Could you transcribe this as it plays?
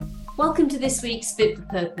Welcome to this week's Fit for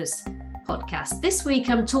Purpose podcast. This week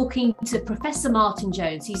I'm talking to Professor Martin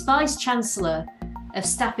Jones. He's Vice-Chancellor of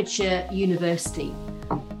Staffordshire University.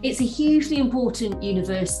 It's a hugely important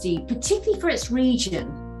university, particularly for its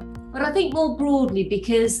region, but I think more broadly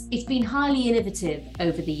because it's been highly innovative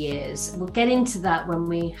over the years. We'll get into that when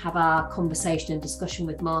we have our conversation and discussion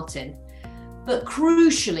with Martin. But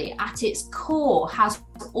crucially, at its core has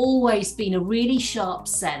always been a really sharp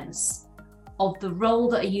sense of the role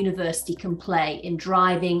that a university can play in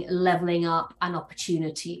driving levelling up and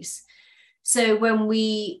opportunities. So when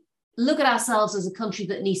we look at ourselves as a country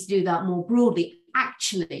that needs to do that more broadly,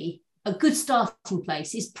 actually, a good starting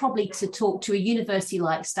place is probably to talk to a university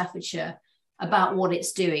like Staffordshire about what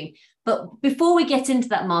it's doing. But before we get into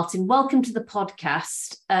that, Martin, welcome to the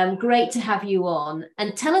podcast. Great to have you on.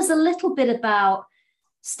 And tell us a little bit about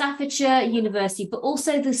Staffordshire University, but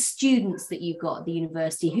also the students that you've got at the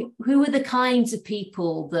university. Who are the kinds of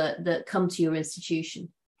people that come to your institution?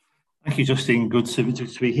 Thank you, Justine. Good to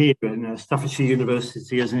be here. And Staffordshire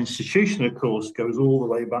University as an institution, of course, goes all the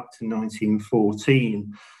way back to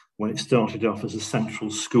 1914, when it started off as a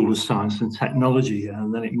Central School of Science and Technology,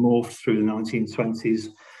 and then it morphed through the 1920s,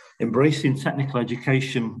 embracing technical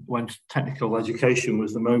education when technical education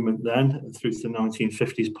was the moment then, through to the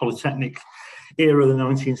 1950s Polytechnic era, the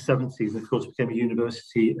 1970s, and of course became a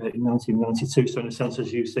university in 1992. So in a sense,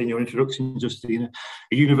 as you say in your introduction, Justine,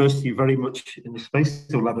 a university very much in the space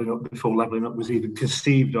of levelling up before levelling up was even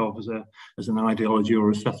conceived of as an ideology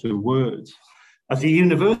or a set of words. As a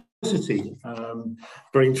university,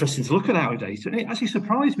 very interesting to look at our data. And it actually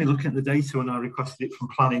surprised me looking at the data when I requested it from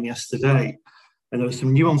planning yesterday. And there are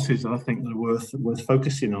some nuances that I think that are worth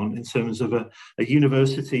focusing on in terms of a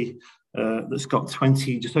university that's got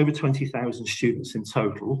just over 20,000 students in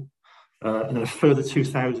total, and a further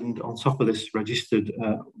 2,000 on top of this registered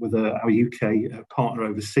with our UK partner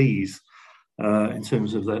overseas. In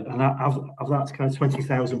terms of that, and of that kind of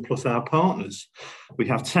 20,000 plus our partners, we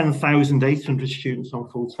have 10,800 students on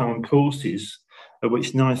full-time courses, of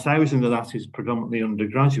which 9,000 of that is predominantly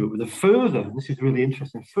undergraduate, with a further, and this is really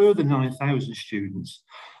interesting, further 9,000 students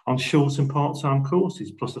on short and part-time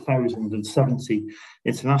courses, plus 1,070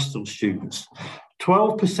 international students.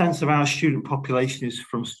 12% of our student population is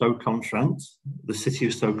from Stoke-on-Trent, the city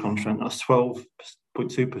of Stoke-on-Trent. That's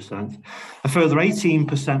 12.2%. A further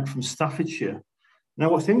 18% from Staffordshire. Now,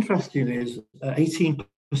 what's interesting is 18%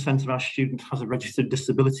 of our students has a registered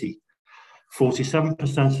disability.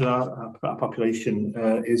 47% of our population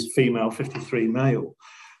is female, 53 male.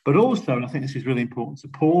 But also, and I think this is really important to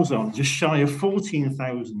pause on, just shy of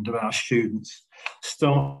 14,000 of our students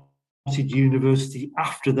started university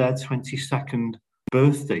after their 22nd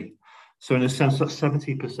birthday. So in a sense, that's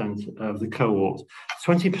 70% of the cohort.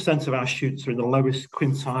 20% of our students are in the lowest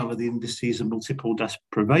quintile of the indices of multiple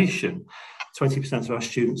deprivation. 20% of our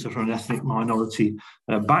students are from an ethnic minority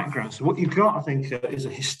background. So what you've got, I think, is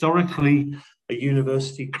a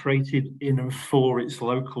university created in and for its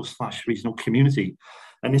local/regional community,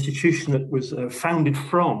 an institution that was founded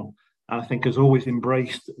from, and I think has always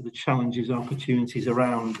embraced the challenges and opportunities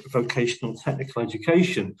around vocational technical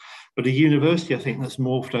education, but a university, I think, that's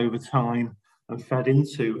morphed over time and fed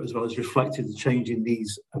into, as well as reflected the changing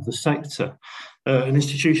needs of the sector. An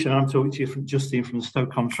institution, I'm talking to you from Justine from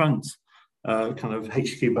Stoke-on-Trent, kind of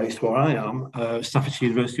HQ based where I am. Staffordshire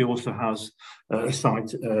University also has a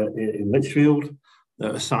site in Lichfield,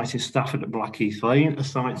 a site in Stafford at Blackheath Lane, a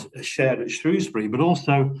site shared at Shrewsbury, but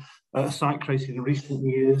also a site created in recent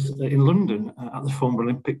years in London at the former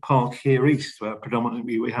Olympic Park here east, where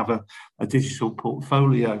predominantly we have a digital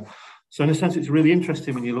portfolio. So in a sense, it's really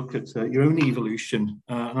interesting when you look at your own evolution,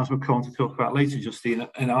 and as we'll come on to talk about later, Justine,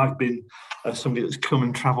 and I've been somebody that's come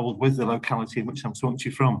and travelled with the locality in which I'm talking to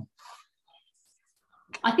you from.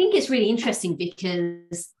 I think it's really interesting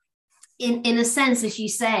because in a sense, as you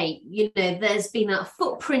say, there's been a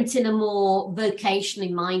footprint in a more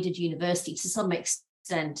vocationally minded university to some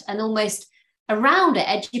extent, and almost around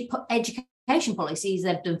it, education policies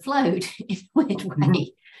ebbed and flowed in a weird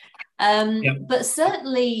way. But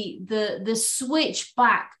certainly the switch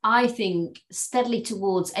back, I think, steadily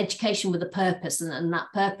towards education with a purpose and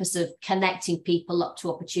that purpose of connecting people up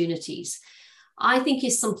to opportunities, I think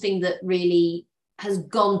is something that really has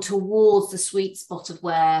gone towards the sweet spot of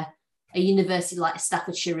where a university like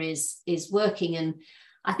Staffordshire is working. And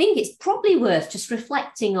I think it's probably worth just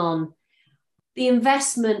reflecting on the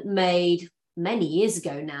investment made many years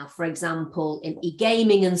ago now, for example, in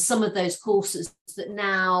e-gaming and some of those courses that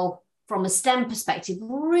now, from a STEM perspective,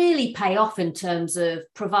 really pay off in terms of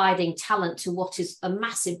providing talent to what is a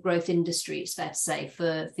massive growth industry, it's fair to say,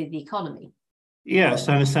 for the economy. Yeah,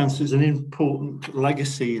 so in a sense, it's an important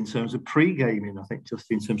legacy in terms of pre-gaming, I think, just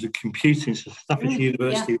in terms of computing. So Staffordshire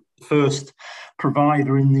University was the first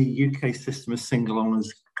provider in the UK system of single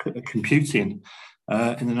honours computing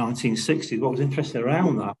in the 1960s. What was interesting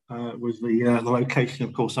around that was the location,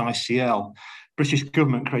 of course, ICL. British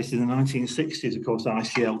government created in the 1960s, of course,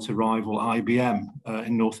 ICL to rival IBM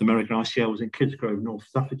in North America. ICL was in Kidsgrove, North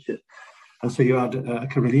Staffordshire. And so you had a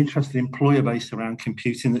really interesting employer base around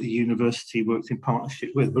computing that the university worked in partnership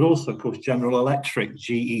with, but also, of course, General Electric,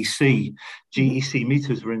 GEC. GEC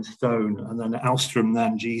meters were in stone, and then Alstom,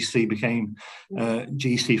 then GEC became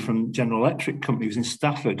GEC from General Electric Company, was in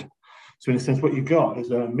Stafford. So in a sense, what you've got is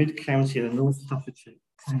a mid-county and a North Staffordshire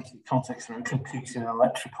context around computing and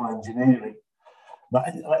electrical engineering.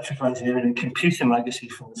 That electrical engineering and computing legacy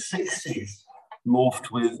from the 60s morphed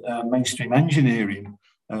with mainstream engineering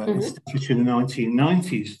in Staffordshire in the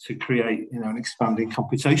 1990s to create, an expanding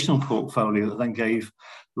computational portfolio that then gave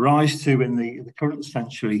rise to, in the current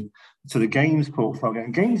century, to the games portfolio.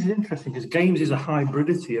 And games is interesting because games is a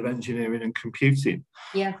hybridity of engineering and computing.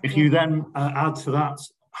 If you then add to that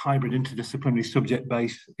hybrid interdisciplinary subject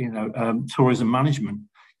base, tourism management,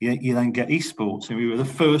 you then get esports. And we were the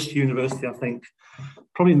first university, I think,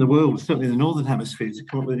 probably in the world, certainly in the Northern Hemisphere, to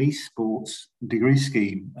come up with an esports degree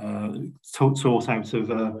scheme taught out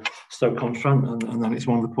of Stoke-on-Trent, and then it's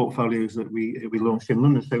one of the portfolios that we launched in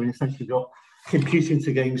London. So we essentially got computing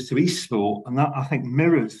to games to esport, and that, I think,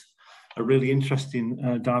 mirrors a really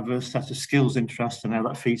interesting, diverse set of skills interests, and how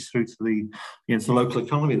that feeds through to the, to the local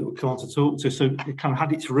economy that we'll come on to talk to. So it kind of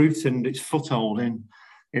had its root and its foothold in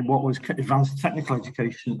what was advanced technical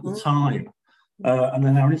education at the time. And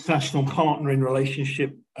then our international partnering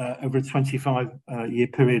relationship over a 25-year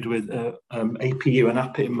period with APU and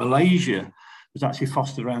APIT in Malaysia was actually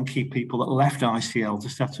fostered around key people that left ICL to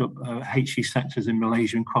set up HE sectors in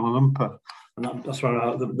Malaysia and Kuala Lumpur. And that's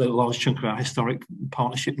where the large chunk of our historic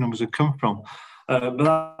partnership numbers have come from. But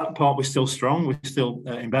that part was still strong. We're still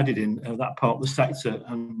embedded in that part of the sector,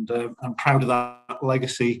 and I'm proud of that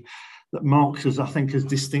legacy that marks us, I think, as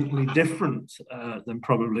distinctly different than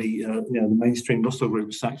probably the mainstream Russell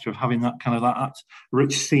Group sector, of having that kind of that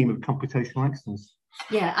rich seam of computational excellence.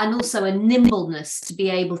 Yeah, and also a nimbleness to be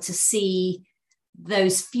able to see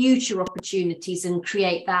those future opportunities and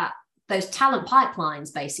create those talent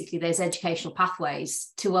pipelines, basically, those educational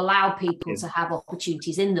pathways to allow people to have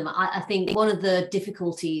opportunities in them. I think one of the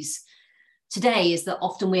difficulties today is that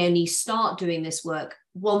often we only start doing this work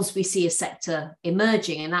once we see a sector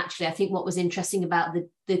emerging. And actually, I think what was interesting about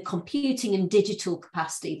the computing and digital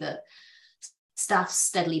capacity that staff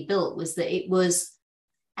steadily built was that it was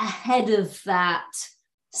ahead of that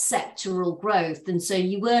sectoral growth. And so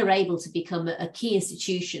you were able to become a key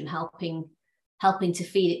institution helping to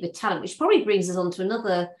feed it with talent, which probably brings us on to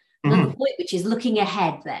another point, which is looking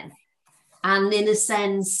ahead then. And in a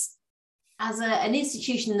sense, as an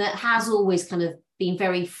institution that has always kind of been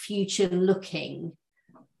very future looking,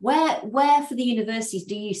 where for the universities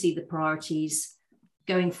do you see the priorities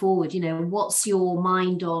going forward? What's your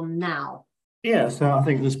mind on now? Yeah, so I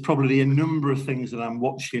think there's probably a number of things that I'm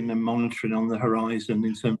watching and monitoring on the horizon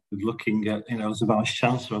in terms of looking at, as a Vice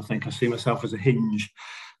Chancellor. I think I see myself as a hinge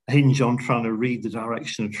on trying to read the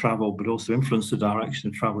direction of travel, but also influence the direction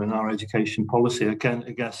of travel in our education policy. Again,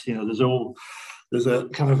 I guess, there's a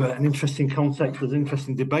kind of an interesting context, there's an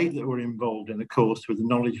interesting debate that we're involved in, of course, with the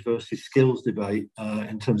knowledge versus skills debate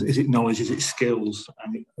in terms of, is it knowledge, is it skills?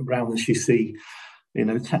 And around this you see,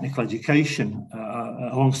 technical education.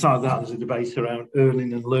 Alongside that, there's a debate around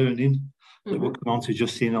earning and learning that we'll come on to,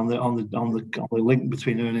 just seeing on the link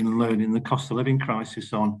between earning and learning, the cost of living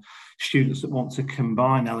crisis on students that want to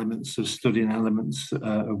combine elements of study and elements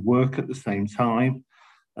of work at the same time.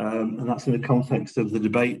 And that's in the context of the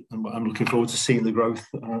debate, and I'm looking forward to seeing the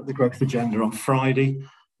growth agenda on Friday,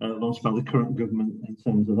 launched by the current government in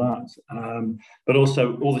terms of that. But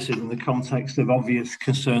also, all this is in the context of obvious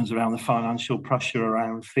concerns around the financial pressure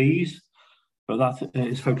around fees. But that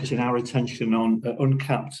is focusing our attention on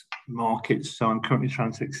uncapped markets. So I'm currently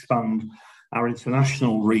trying to expand our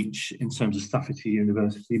international reach in terms of Staffordshire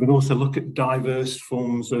University, but also look at diverse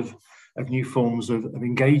forms of new forms of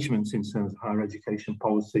engagement in terms of higher education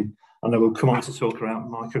policy. I know we'll come on to talk about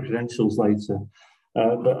micro-credentials later,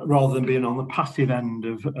 but rather than being on the passive end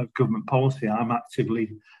of government policy, I'm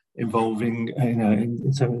actively involving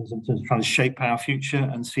in terms of trying to shape our future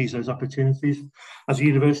and seize those opportunities. As a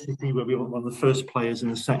university, we'll be one of the first players in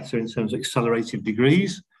the sector in terms of accelerated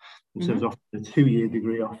degrees, in terms of a 2-year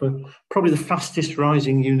degree offer. Probably the fastest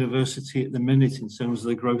rising university at the minute in terms of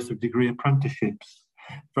the growth of degree apprenticeships.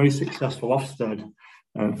 Very successful Ofsted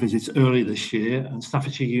visits early this year, and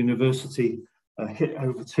Staffordshire University hit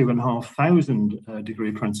over 2,500 degree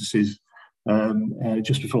apprentices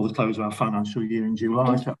just before the close of our financial year in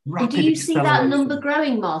July. So do you see that number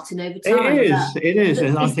growing, Martin, over time? It is.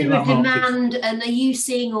 And I think there a demand, and are you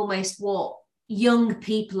seeing almost what young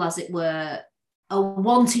people, as it were, are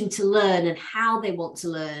wanting to learn and how they want to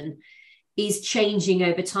learn is changing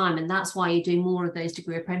over time, and that's why you're doing more of those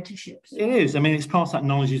degree apprenticeships? It is. I mean, it's part of that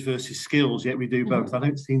knowledge versus skills, yet we do both. I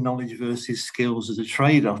don't see knowledge versus skills as a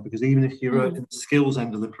trade-off, because even if you're in the skills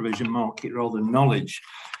end of the provision market rather than knowledge,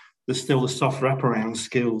 there's still the soft wraparound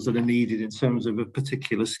skills that are needed in terms of a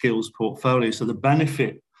particular skills portfolio. So the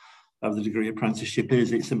benefit of the degree apprenticeship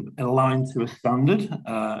is it's aligned to a standard,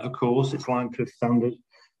 of course, it's aligned to a standard,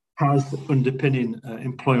 has underpinning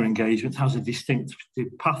employer engagement, has a distinctive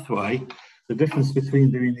pathway. The difference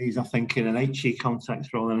between doing these, I think, in an HE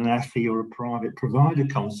context rather than an FE or a private provider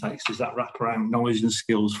context is that wraparound knowledge and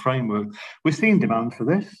skills framework. We're seeing demand for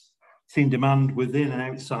this, seeing demand within and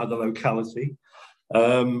outside the locality.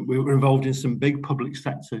 We were involved in some big public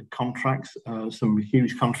sector contracts, some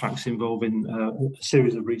huge contracts involving a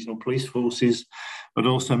series of regional police forces, but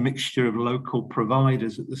also a mixture of local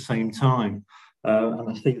providers at the same time. And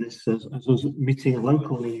I see this as us meeting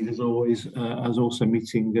local need as always, as also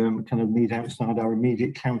meeting kind of need outside our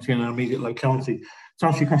immediate county and our immediate locality. To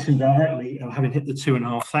answer your question directly, having hit the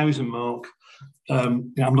 2,500 mark,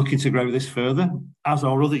 I'm looking to grow this further, as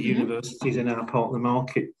are other universities in our part of the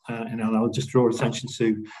market. And I'll just draw attention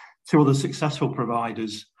to two other successful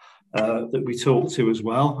providers that we talk to as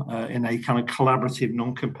well in a kind of collaborative,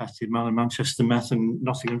 non-competitive manner, Manchester Met and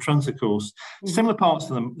Nottingham Trent, of course. Similar parts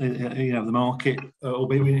of the market,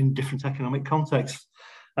 albeit in different economic contexts.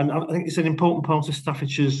 And I think it's an important part of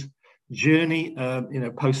Staffordshire's journey,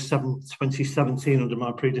 post 2017 under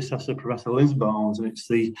my predecessor, Professor Liz Barnes, and it's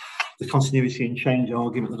the continuity and change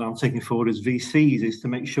argument that I'm taking forward as VCs, is to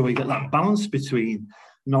make sure we get that balance between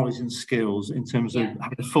knowledge and skills in terms of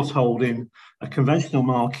having a foothold in a conventional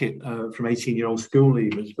market from 18-year-old school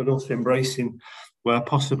leavers, but also embracing, where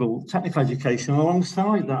possible, technical education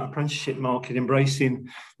alongside that apprenticeship market, embracing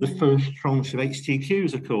the first tranche of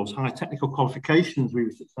HTQs, of course, high technical qualifications. We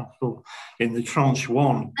were successful in the tranche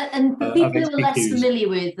one. And for people who are less familiar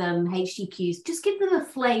with HTQs, just give them a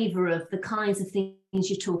flavour of the kinds of things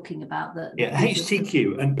you're talking about.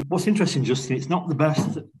 HTQ. And what's interesting, Justin, it's not the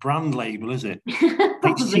best brand label, is it?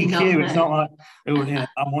 HTQ, it's not like,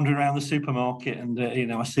 I'm wandering around the supermarket and,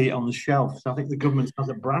 I see it on the shelf. So I think the government has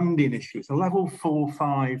a branding issue. It's a level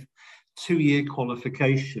 4-5 2-year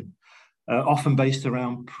qualification, often based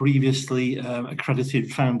around previously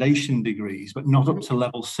accredited foundation degrees, but not up to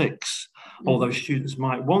level 6, although students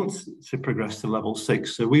might want to progress to level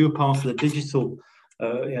 6. So we were part of the digital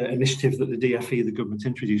initiative that the DFE, the government,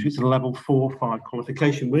 introduced. It's a level 4-5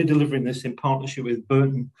 qualification. We're delivering this in partnership with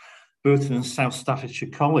Burton and South Staffordshire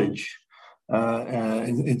College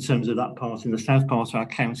in terms of that part in the south part of our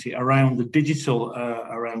county around the digital,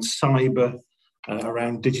 around cyber,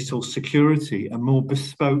 around digital security, a more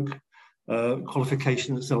bespoke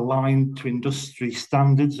qualification that's aligned to industry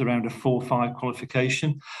standards around a 4-5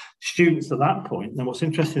 qualification. Students at that point, and what's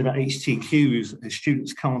interesting about HTQs is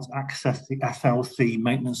students can't access the FLC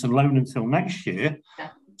maintenance and loan until next year.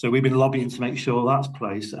 So we've been lobbying to make sure that's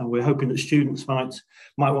placed, and we're hoping that students might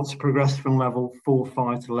want to progress from level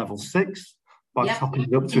 4-5 to level 6 by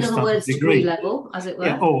topping up to a standard degree level, as it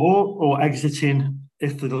were, or exiting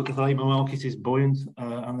if the labour market is buoyant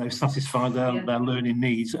and they've satisfied their learning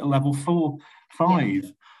needs at level 4-5.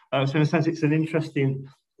 So in a sense, it's an interesting.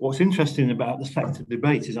 What's interesting about the sector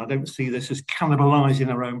debate is I don't see this as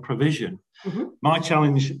cannibalising our own provision. My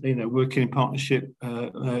challenge, working in partnership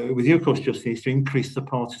with you, of course, Justin, is to increase the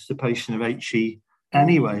participation of HE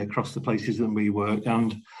anyway across the places that we work.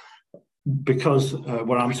 And because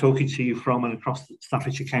where I'm talking to you from and across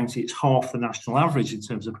Staffordshire County, it's half the national average in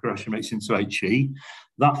terms of progression rates into HE.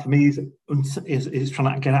 That for me is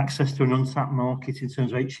trying to get access to an untapped market in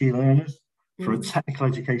terms of HE learners for a technical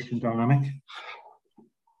education dynamic.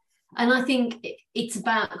 And I think it's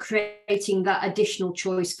about creating that additional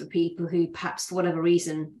choice for people who perhaps for whatever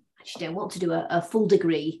reason actually don't want to do a full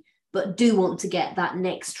degree, but do want to get that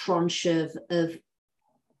next tranche of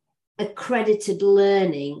accredited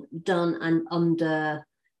learning done and under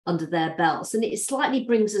their belts. And it slightly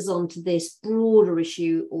brings us on to this broader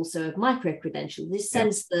issue also of micro-credential, this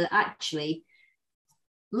sense that actually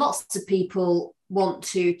lots of people want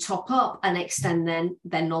to top up and extend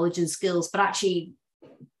their knowledge and skills, but actually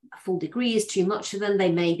a full degree is too much for them.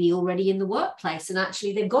 They may be already in the workplace and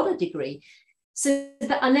actually they've got a degree. So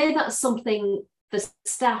I know that's something for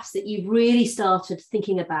staffs that you've really started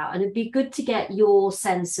thinking about, and it'd be good to get your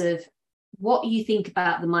sense of what you think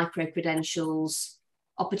about the micro-credentials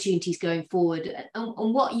opportunities going forward, and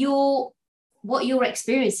what your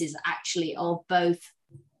experiences actually of both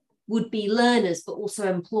would-be learners but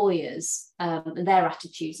also employers, and their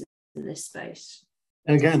attitudes in this space.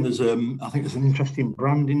 And again, I think there's an interesting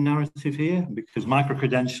branding narrative here, because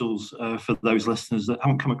micro-credentials, for those listeners that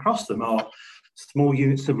haven't come across them, are small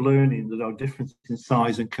units of learning that are different in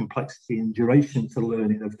size and complexity and duration to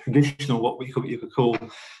learning of traditional, what you could call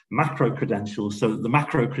macro credentials. So the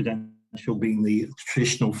macro credential being the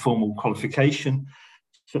traditional formal qualification,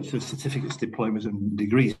 such as certificates, diplomas and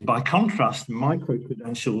degrees. By contrast,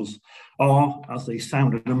 micro-credentials are, as they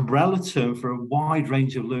sound, an umbrella term for a wide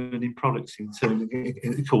range of learning products in terms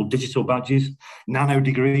of called digital badges, nano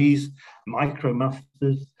degrees,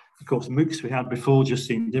 micro-masters. Of course, MOOCs we had before,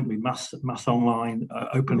 Justine, didn't we? Mass online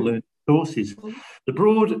open learning courses. The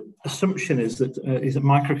broad assumption is that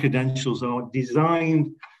micro-credentials are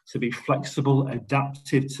designed to be flexible,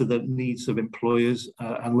 adaptive to the needs of employers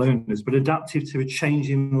and learners, but adaptive to a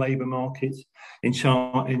changing labour market in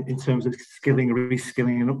terms of skilling,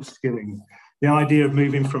 reskilling and upskilling. The idea of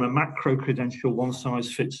moving from a macro credential, one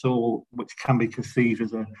size fits all, which can be conceived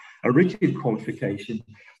as a rigid qualification,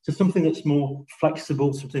 to something that's more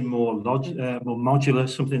flexible, something more modular,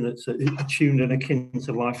 something that's attuned and akin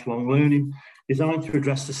to lifelong learning, designed to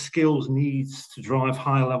address the skills needs to drive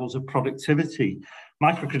higher levels of productivity.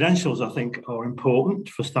 Micro-credentials, I think, are important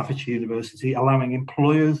for Staffordshire University, allowing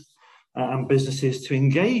employers and businesses to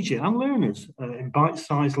engage in, and learners, in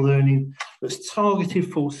bite-sized learning that's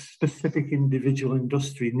targeted for specific individual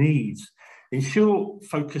industry needs. In short,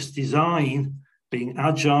 focused design, being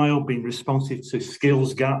agile, being responsive to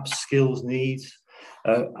skills gaps, skills needs,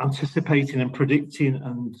 anticipating and predicting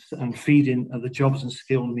and feeding the jobs and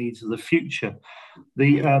skill needs of the future.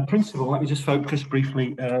 The principle, let me just focus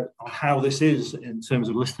briefly on how this is in terms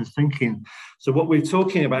of listeners' thinking. So what we're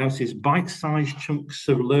talking about is bite-sized chunks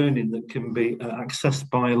of learning that can be accessed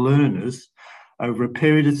by learners over a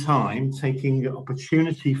period of time, taking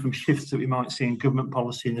opportunity from shifts that we might see in government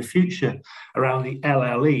policy in the future around the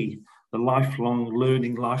LLE, the lifelong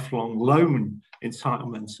learning, lifelong loan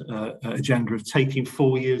entitlement agenda of taking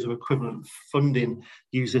 4 years of equivalent funding,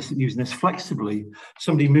 using this flexibly,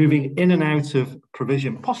 somebody moving in and out of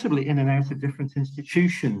provision, possibly in and out of different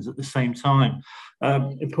institutions at the same time.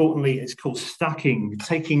 Importantly, it's called stacking,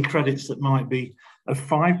 taking credits that might be of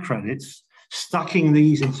 5 credits, stacking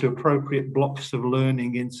these into appropriate blocks of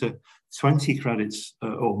learning into 20 credits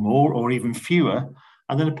or more, or even fewer,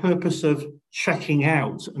 and then a purpose of checking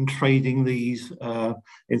out and trading these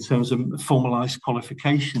in terms of formalised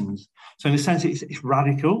qualifications. So in a sense, it's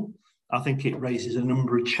radical. I think it raises a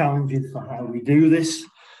number of challenges for how we do this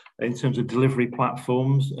in terms of delivery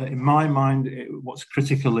platforms. In my mind, what's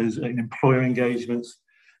critical is employer engagements,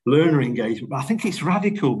 learner engagement. But I think it's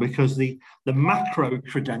radical because the macro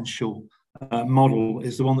credential model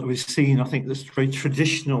is the one that we've seen, I think, that's very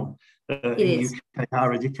traditional in UK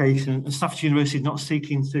higher education, and Staffordshire University is not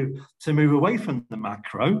seeking to move away from the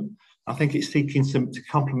macro. I think it's seeking to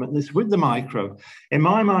complement this with the micro. In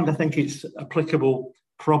my mind, I think it's applicable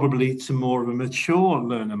probably to more of a mature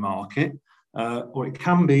learner market, or it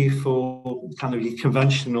can be for kind of your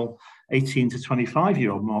conventional 18 to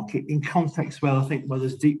 25-year-old market in context where I think where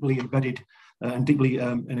there's deeply embedded and deeply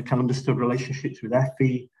in a kind of understood relationships with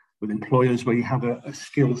FE, with employers, where you have a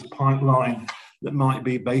skills pipeline that might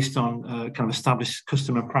be based on kind of established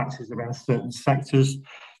customer practice around certain sectors.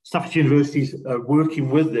 Staffordshire University is working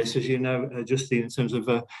with this, as you know, Justine, in terms of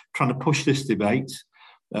trying to push this debate.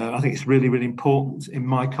 I think it's really, really important in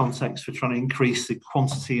my context for trying to increase the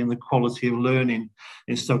quantity and the quality of learning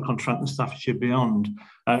in Stoke-on-Trent and Staffordshire beyond.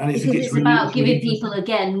 And it's really, about giving people,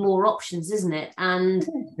 again, more options, isn't it? And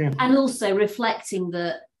also reflecting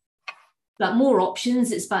that more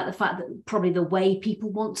options, it's about the fact that probably the way people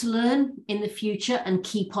want to learn in the future and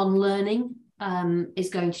keep on learning is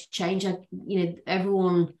going to change.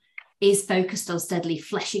 Everyone is focused on steadily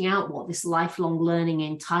fleshing out what this lifelong learning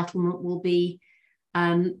entitlement will be.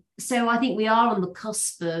 So I think we are on the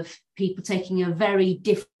cusp of people taking a very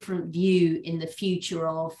different view in the future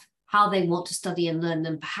of how they want to study and learn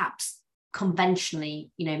than perhaps conventionally,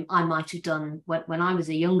 I might have done when I was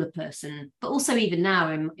a younger person, but also even now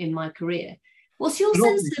in my career. What's your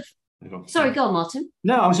sense of... Sorry, go on, Martin.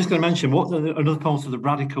 No, I was just going to mention another part of the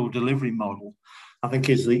radical delivery model, I think,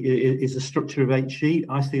 is the structure of HE.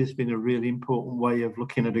 I see this being a really important way of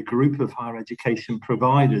looking at a group of higher education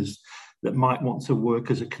providers that might want to work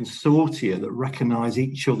as a consortia that recognise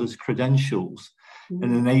each other's credentials and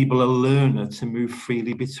enable a learner to move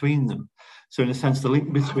freely between them. So in a sense, the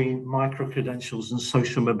link between micro-credentials and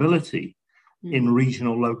social mobility in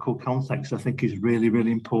regional local context, I think is really,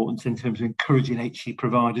 really important in terms of encouraging HE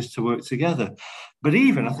providers to work together. But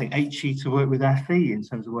even I think HE to work with FE in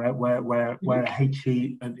terms of where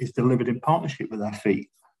HE is delivered in partnership with FE.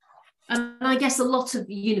 And I guess a lot of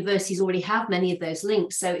universities already have many of those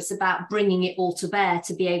links. So it's about bringing it all to bear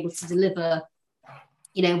to be able to deliver,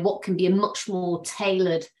 what can be a much more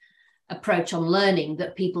tailored approach on learning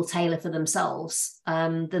that people tailor for themselves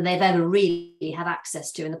than they've ever really had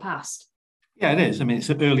access to in the past. Yeah, it is. I mean, it's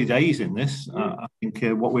early days in this. I think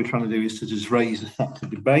what we're trying to do is to just raise the sector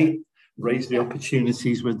debate, raise the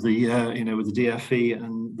opportunities with the, with the DFE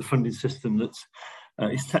and the funding system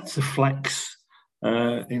that is set to flex.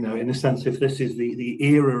 In a sense, if this is the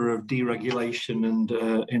era of deregulation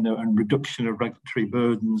and reduction of regulatory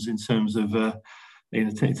burdens in terms of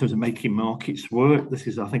making markets work, this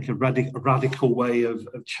is, I think, a radical way of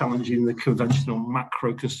challenging the conventional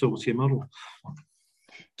macro consortium model.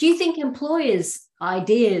 Do you think employers'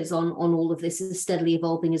 ideas on all of this is steadily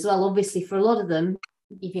evolving as well? Obviously, for a lot of them,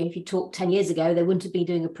 if you talk 10 years ago, they wouldn't have been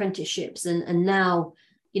doing apprenticeships, and now,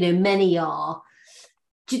 many are.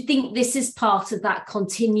 Do you think this is part of that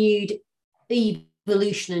continued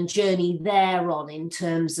evolution and journey they're on in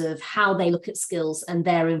terms of how they look at skills and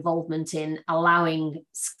their involvement in allowing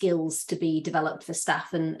skills to be developed for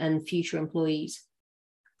staff and future employees?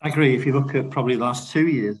 I agree. If you look at probably the last 2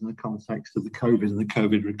 years in the context of the COVID and the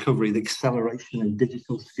COVID recovery, the acceleration in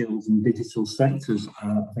digital skills and digital sectors,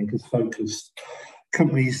 I think, has focused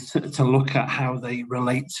companies to look at how they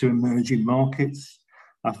relate to emerging markets.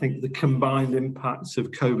 I think the combined impacts of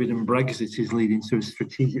COVID and Brexit is leading to a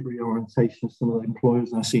strategic reorientation of some of the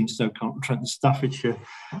employers, and I've seen Stoke-on-Trent and Staffordshire,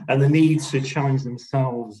 and the need to challenge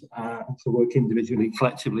themselves to work individually,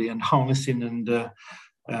 collectively, and harnessing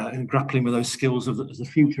and grappling with those skills of the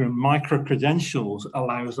future. And micro-credentials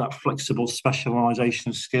allows that flexible specialisation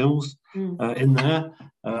of skills in there.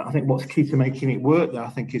 I think what's key to making it work there, I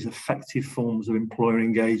think, is effective forms of employer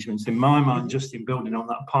engagement. In my mind, just in building on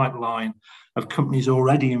that pipeline of companies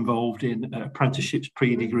already involved in apprenticeships,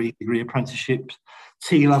 pre-degree, degree apprenticeships,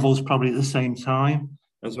 T-levels probably at the same time,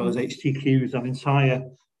 as well as HTQs, that entire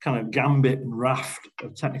kind of gambit and raft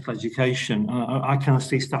of technical education. I kind of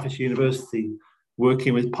see Staffordshire University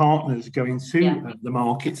working with partners, going to the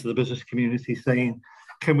market, to the business community, saying,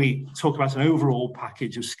 can we talk about an overall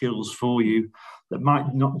package of skills for you that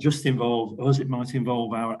might not just involve us, it might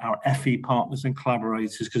involve our FE partners and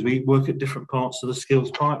collaborators, because we work at different parts of the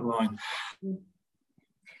skills pipeline.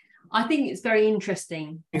 I think it's very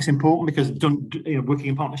interesting. It's important because working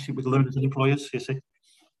in partnership with learners and employers, you see.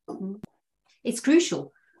 It's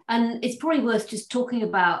crucial. And it's probably worth just talking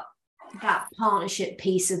about that partnership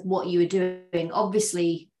piece of what you were doing.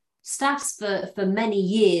 Obviously, Staffs for many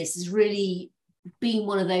years has really been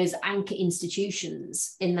one of those anchor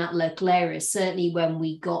institutions in that local area. Certainly when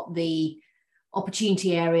we got the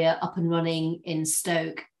opportunity area up and running in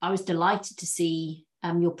Stoke, I was delighted to see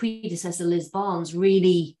your predecessor, Liz Barnes,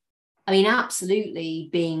 really, absolutely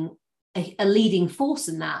being a leading force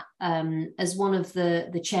in that as one of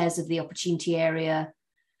the chairs of the opportunity area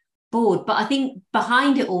board. But I think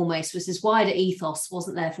behind it almost was this wider ethos,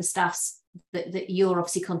 wasn't there, for Staffs that you're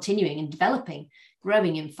obviously continuing and developing,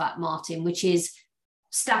 growing, in fact, Martin, which is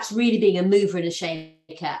Staffs really being a mover and a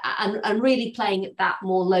shaker and really playing that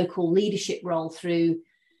more local leadership role through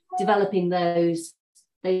developing those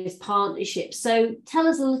partnerships. So tell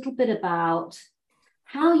us a little bit about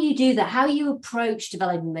how you do that, how you approach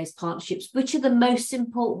developing those partnerships, which are the most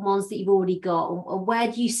important ones that you've already got, or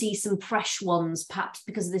where do you see some fresh ones, perhaps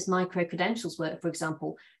because of this micro-credentials work, for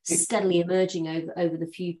example, steadily emerging over the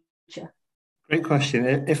future? Great question.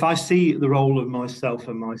 If I see the role of myself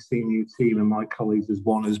and my senior team and my colleagues as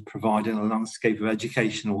one as providing a landscape of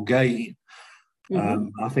educational gain,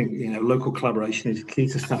 I think local collaboration is key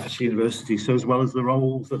to Staffordshire University. So as well as the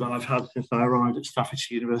roles that I've had since I arrived at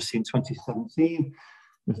Staffordshire University in 2017,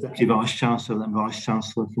 as Deputy Vice-Chancellor, then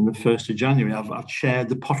Vice-Chancellor from the 1st of January, I've chaired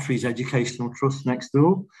the Potteries Educational Trust next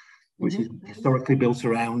door, which is historically built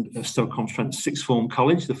around Stoke-on-Trent Sixth Form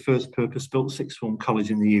College, the first purpose-built sixth form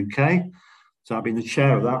college in the UK. So I've been the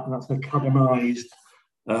chair of that, and that's an academised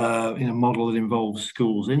model that involves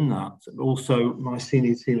schools in that. Also, my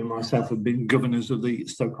senior team and myself have been governors of the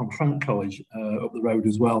Stoke-on-Trent College up the road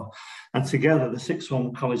as well. And together, the Sixth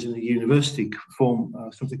Form College and the university form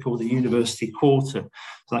something called the University Quarter.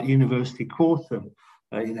 So that University Quarter,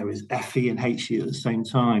 is FE and HE at the same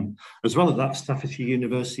time. As well as that, Staffordshire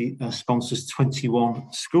University sponsors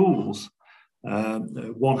 21 schools.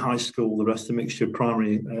 One high school, the rest a mixture of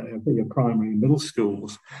primary and middle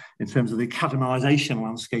schools, in terms of the academisation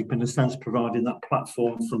landscape, in a sense providing that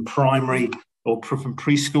platform from primary or from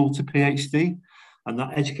preschool to PhD. And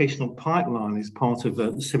that educational pipeline is part of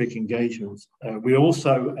the civic engagement. We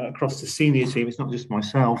also, across the senior team, it's not just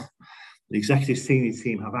myself, the executive senior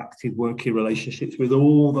team have active working relationships with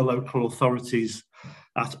all the local authorities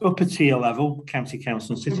at upper tier level, county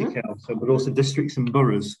council and city council, but also districts and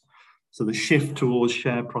boroughs. So the shift towards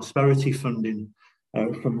shared prosperity funding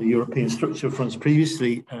from the European structural funds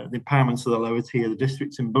previously, the empowerment of the lower tier, the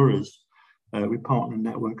districts and boroughs, we partner and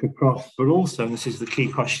network across, but also, and this is the key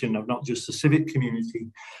question of not just the civic community,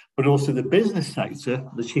 but also the business sector.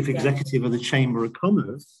 The chief executive of the Chamber of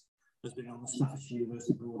Commerce has been on the Staffordshire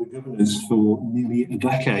University Board of Governors for nearly a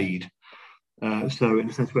decade. So in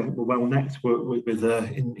a sense, we're well networked with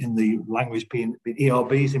in the language being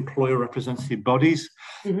ERBs, employer representative bodies.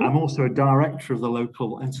 I'm also a director of the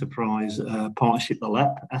local enterprise partnership, the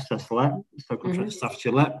LEP, SS-LEP, so-called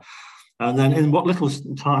Staffordshire LEP. And then in what little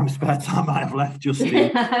spare time I have left,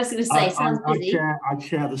 Justine, I was going to say, sounds busy. I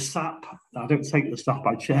chair the SAP. I don't take the SAP,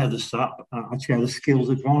 I chair the SAP. I chair the skills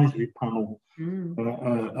advisory panel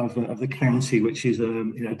of the county, which is a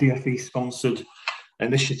DFE sponsored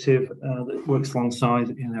initiative that works alongside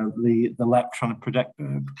the LEP, trying to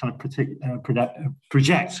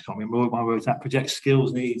project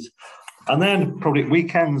skills needs. And then probably at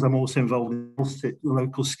weekends, I'm also involved in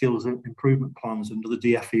local skills improvement plans under the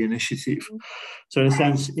DFE initiative. So in a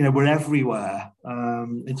sense, we're everywhere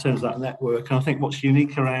in terms of that network. And I think what's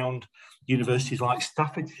unique around universities like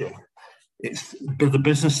Staffordshire, it's the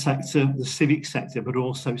business sector, the civic sector, but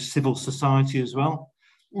also civil society as well.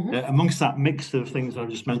 Amongst that mix of things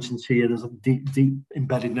I've just mentioned to you, there's deep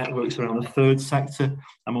embedded networks around the third sector.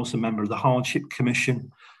 I'm also a member of the Hardship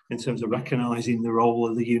Commission, in terms of recognising the role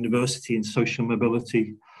of the university in social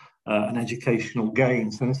mobility and educational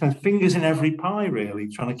gain. So in a sense, fingers in every pie, really,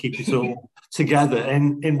 trying to keep it all together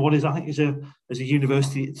in what is, I think, as a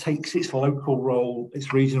university, it takes its local role,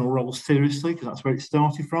 its regional role seriously, because that's where it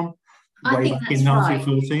started from, way back in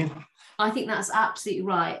 1914. Right. I think that's absolutely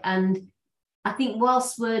right. And I think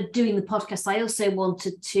whilst we're doing the podcast, I also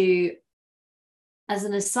wanted to, as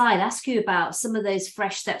an aside, ask you about some of those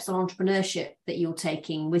fresh steps on entrepreneurship that you're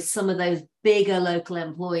taking with some of those bigger local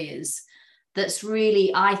employers. That's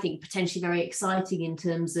really, I think, potentially very exciting in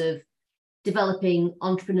terms of developing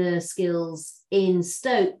entrepreneur skills in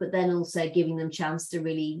Stoke, but then also giving them a chance to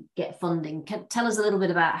really get funding. Tell us a little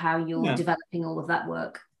bit about how you're developing all of that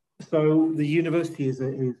work. So the university is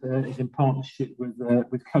in partnership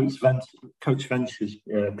with Coates Ventures,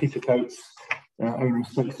 Peter Coates, owner of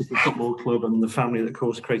Stoke City Football Club, and the family that, of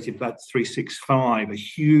course, created Bet365, a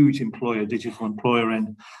huge employer, digital employer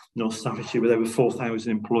in North Staffordshire with over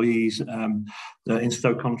 4,000 employees in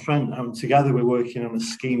Stoke-on-Trent. And together we're working on a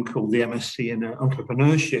scheme called the MSc in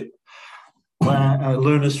Entrepreneurship, where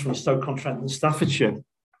learners from Stoke-on-Trent and Staffordshire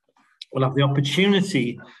will have the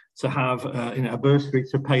opportunity to have a bursary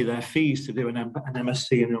to pay their fees to do an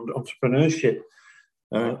MSc in Entrepreneurship.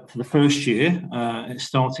 For the first year, it's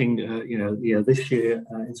starting this year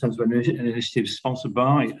in terms of an initiative sponsored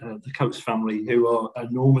by the Coates family, who are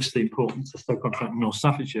enormously important to Stoke-on-Trent and North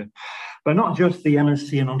Staffordshire. But not just the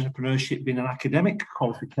MSc in Entrepreneurship being an academic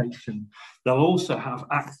qualification, they'll also have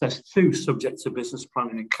access to, subject to business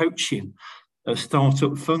planning and coaching,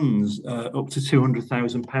 start-up funds up to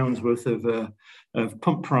 £200,000 worth of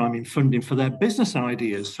pump priming funding for their business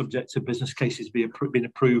ideas, subject to business cases being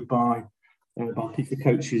approved by Peter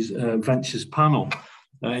Coates' Ventures panel,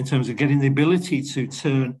 in terms of getting the ability to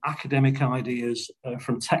turn academic ideas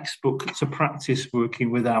from textbook to practice,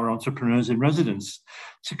 working with our entrepreneurs in residence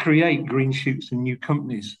to create green shoots and new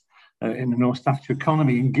companies in the North Staffordshire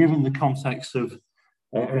economy. And given the context of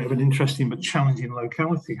an interesting but challenging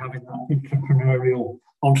locality, having that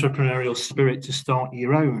entrepreneurial spirit to start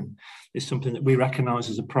your own is something that we recognise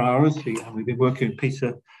as a priority. And we've been working with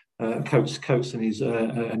Peter Coates and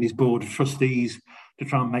his board of trustees to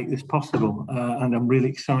try and make this possible. And I'm really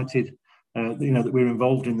excited, that we're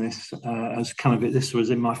involved in this. As kind of this was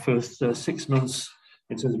in my first 6 months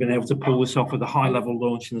in terms of being able to pull this off with a high-level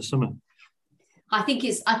launch in the summer. I think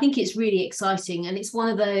it's really exciting, and it's one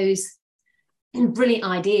of those brilliant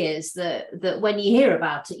ideas that when you hear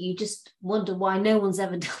about it, you just wonder why no one's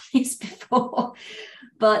ever done this before.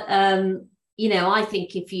 But I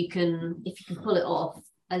think if you can pull it off,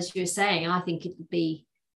 as you're saying, I think it would be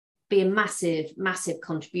a massive, massive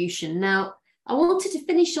contribution. Now, I wanted to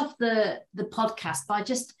finish off the podcast by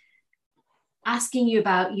just asking you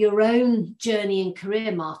about your own journey and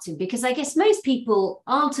career, Martin, because I guess most people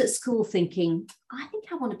aren't at school thinking, I think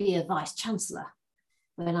I want to be a vice chancellor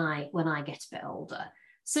when I get a bit older.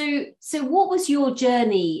 So what was your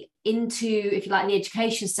journey into, if you like, the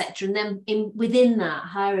education sector, and then within that,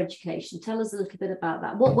 higher education? Tell us a little bit about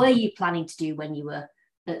that. What were you planning to do when you were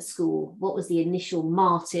at school? What was the initial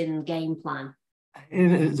Martin game plan?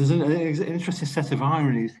 There's an interesting set of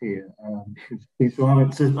ironies here. So I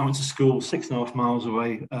went to school 6.5 miles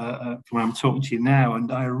away from where I'm talking to you now,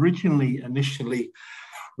 and I initially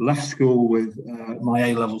left school with my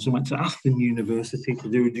A levels and went to Aston University to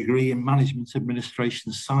do a degree in management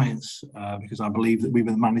administration science because I believe that we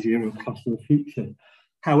were the managerial class of the future.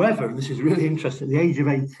 However, and this is really interesting, at the age of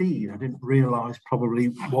 18, I didn't realise probably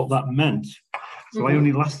what that meant. So I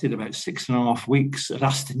only lasted about 6.5 weeks at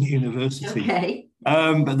Aston University. Okay.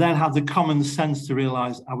 But then had the common sense to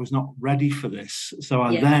realise I was not ready for this. So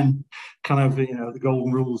I then kind of, the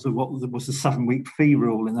golden rules of what was the 7-week fee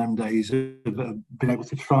rule in them days, have been able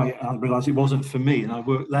to try it. And I realised it wasn't for me. And I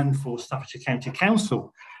worked then for Staffordshire County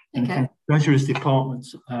Council in the Treasurer's Department,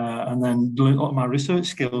 and then learned a lot of my research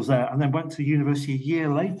skills there, and then went to university a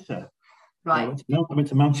year later. Right. I went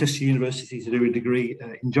to Manchester University to do a degree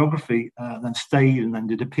in geography, then stayed and then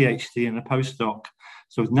did a PhD and a postdoc.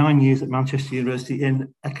 So it was 9 years at Manchester University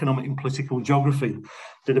in economic and political geography.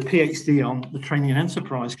 Did a PhD on the Training and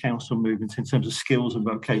Enterprise Council movement in terms of skills and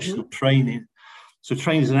vocational training. So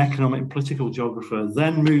trained as an economic and political geographer,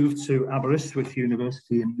 then moved to Aberystwyth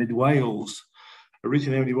University in mid-Wales.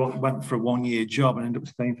 Originally only went for a 1-year job and ended up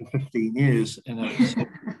staying for 15 years.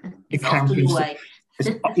 You can't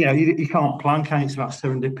plan, can you? It's about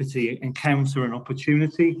serendipity, encounter and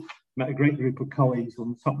opportunity. Met a great group of colleagues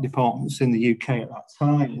on the top departments in the UK at that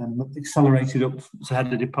time, and accelerated up to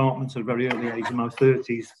head of departments at a very early age in my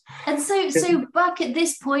 30s. And so back at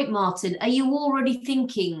this point, Martin, are you already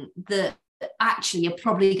thinking that actually you're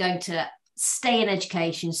probably going to stay in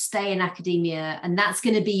education, stay in academia, and that's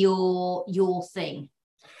going to be your thing?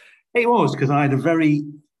 It was, because I had a very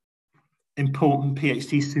important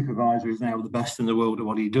PhD supervisor who's now the best in the world at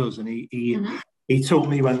what he does, and he taught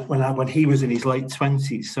me when he was in his late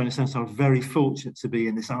 20s. So in a sense, I was very fortunate to be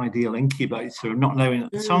in this ideal incubator, and not knowing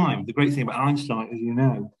at the time. The great thing about Einstein, as you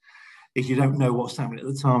know, is you don't know what's happening at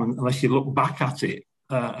the time unless you look back at it.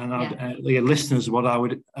 The listeners, what I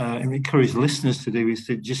would encourage listeners to do is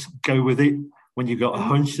to just go with it when you've got a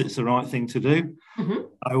hunch that's the right thing to do.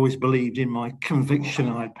 I always believed in my conviction.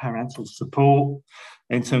 I had parental support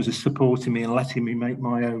in terms of supporting me and letting me make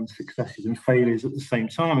my own successes and failures at the same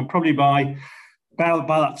time. And probably by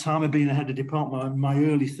that time of being the head of department in my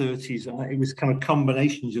early 30s, it was kind of a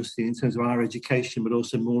combination, Justine, in terms of higher education, but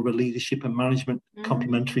also more of a leadership and management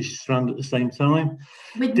complementary strand at the same time.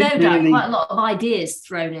 With no doubt, quite a lot of ideas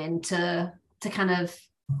thrown in to kind of,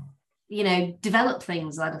 develop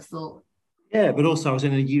things, I'd have thought. Yeah, but also I was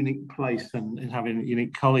in a unique place and having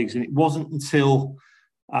unique colleagues. And it wasn't until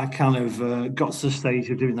I kind of got to the stage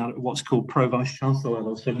of doing that at what's called Pro Vice Chancellor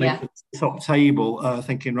level. So making the top table,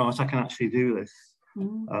 thinking, right, I can actually do this.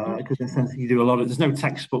 Because in a sense, you do a lot of, there's no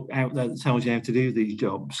textbook out there that tells you how to do these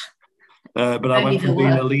jobs. But I went from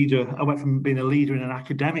being a leader in an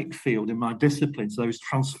academic field in my discipline. So those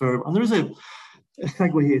transfer, and there is a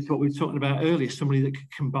segue here to what we were talking about earlier, somebody that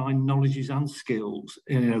could combine knowledges and skills,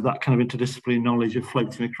 that kind of interdisciplinary knowledge of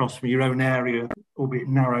floating across from your own area, albeit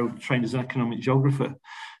narrow, trained as an economic geographer,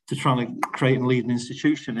 to trying to create and lead an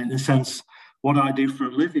institution. In a sense, what I do for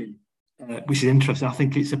a living, which is interesting, I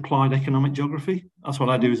think it's applied economic geography. That's what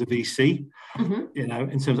I do as a VC,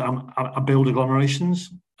 in terms of I build agglomerations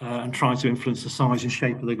and try to influence the size and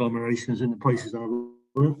shape of the agglomerations in the places I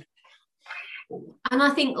work. And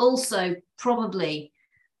I think also probably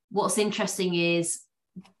what's interesting is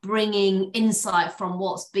bringing insight from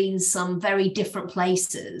what's been some very different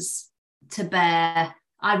places to bear,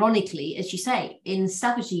 ironically, as you say, in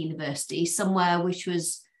Staffordshire University, somewhere which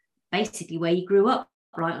was basically where you grew up,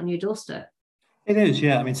 right on your doorstep. It is,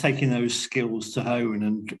 yeah. I mean, taking those skills to hone,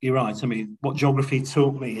 and you're right. I mean, what geography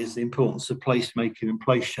taught me is the importance of placemaking and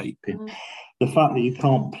place shaping. The fact that you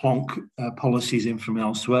can't plonk policies in from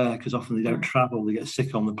elsewhere, because often they don't travel, they get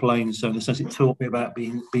sick on the plane. So in a sense, it taught me about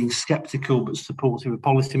being sceptical but supportive of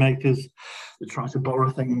policymakers that try to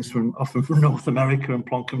borrow things often from North America and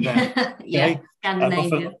plonk them down.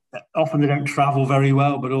 Scandinavia. Often they don't travel very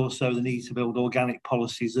well, but also the need to build organic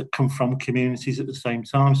policies that come from communities at the same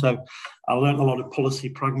time. So I learned a lot of policy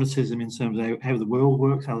pragmatism in terms of how the world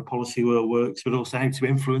works, how the policy world works, but also how to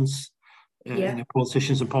influence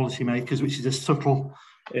politicians and policymakers, which is a subtle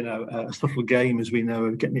game, as we know,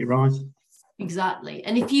 of getting it right. Exactly.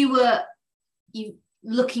 And if you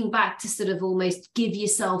looking back to sort of almost give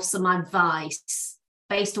yourself some advice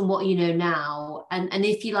based on what you know now, and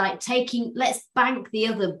if you like let's bank the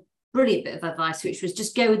other brilliant bit of advice, which was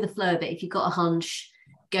just go with the flow a bit. If you've got a hunch,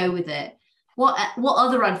 go with it. What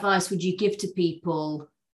other advice would you give to people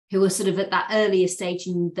who are sort of at that earlier stage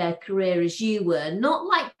in their career as you were, not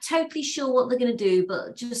like totally sure what they're going to do,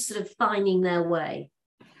 but just sort of finding their way?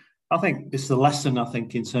 I think it's the lesson,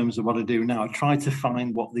 in terms of what I do now. I try to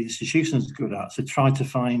find what the institution's good at. So try to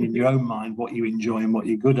find in your own mind what you enjoy and what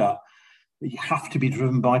you're good at. You have to be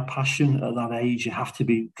driven by passion at that age. You have to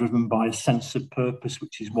be driven by a sense of purpose,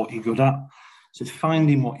 which is what you're good at. So it's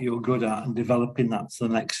finding what you're good at and developing that to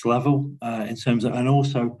the next level in terms of, and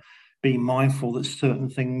also being mindful that certain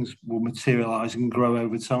things will materialise and grow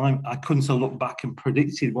over time. I couldn't have looked back and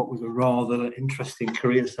predicted what was a rather interesting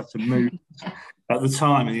career set of moves at the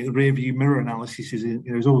time. And the rear view mirror analysis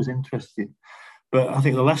is always interesting. But I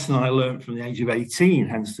think the lesson I learned from the age of 18,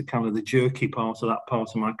 hence the kind of the jerky part of that part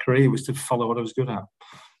of my career, was to follow what I was good at.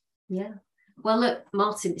 Yeah. Well, look,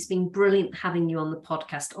 Martin, it's been brilliant having you on the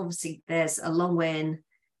podcast. Obviously, there's a long way in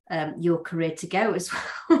your career to go as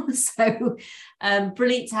well. So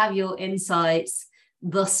brilliant to have your insights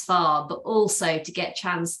thus far, but also to get a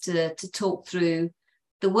chance to talk through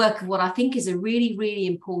the work of what I think is a really, really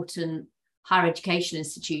important higher education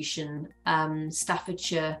institution,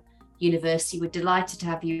 Staffordshire University. We're delighted to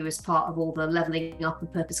have you as part of all the Levelling Up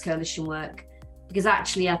and Purpose Coalition work, because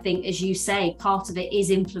actually I think, as you say, part of it is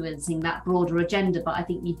influencing that broader agenda, but I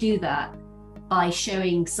think you do that by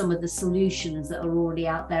showing some of the solutions that are already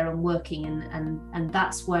out there and working, and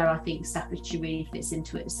that's where I think Staffordshire really fits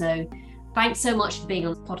into it. So thanks so much for being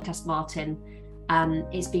on the podcast, Martin.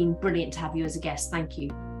 It's been brilliant to have you as a guest. Thank you.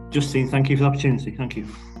 Justine, thank you for the opportunity. Thank you.